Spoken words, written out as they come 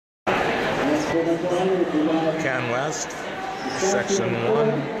CanWest, Section 1,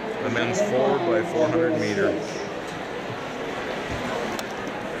 the men's 4 by 400 meter.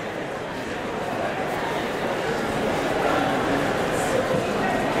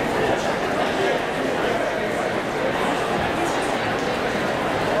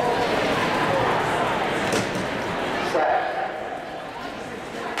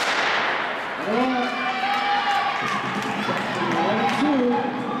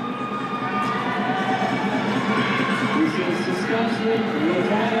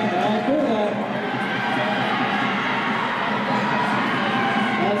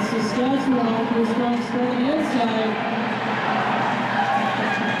 Saskatchewan was strong from the inside.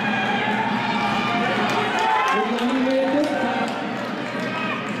 We're going to get this time.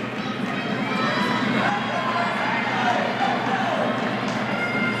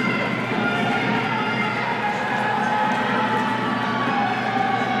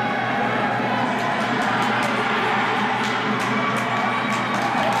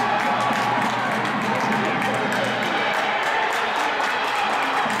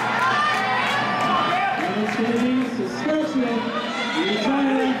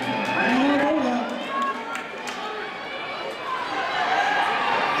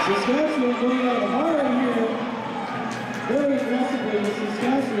 Saskatchewan going out hard here, very aggressively with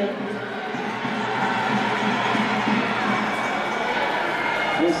Saskatchewan.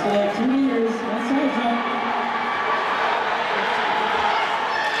 Just like 2 meters, one side jump.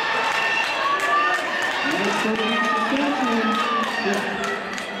 Nice for Saskatchewan,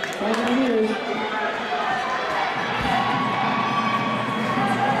 500 meters.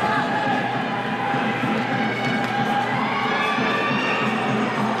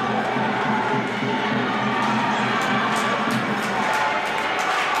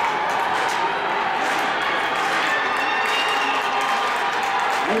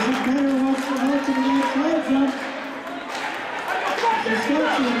 As the player wants to head to the next side jump,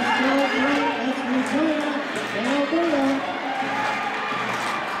 Saskatchewan still right, that's Regina and Alberta.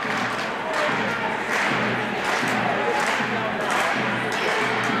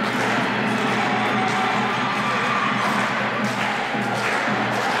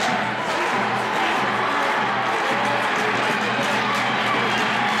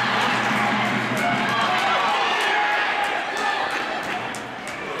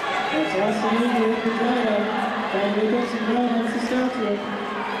 That's the lead with Regina, trying to get some ground on Saskatchewan.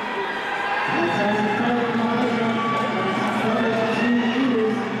 That's how the player in the high jump, and 2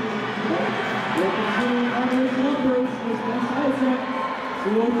 meters. We're continuing onwards and upwards with this high jump,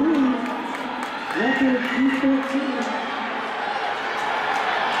 203, record 214.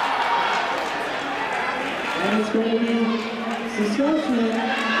 And it's going to be Saskatchewan,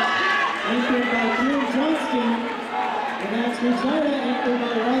 anchored by Jim Johnston, and that's Regina, anchored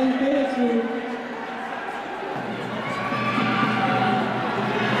by Ryan.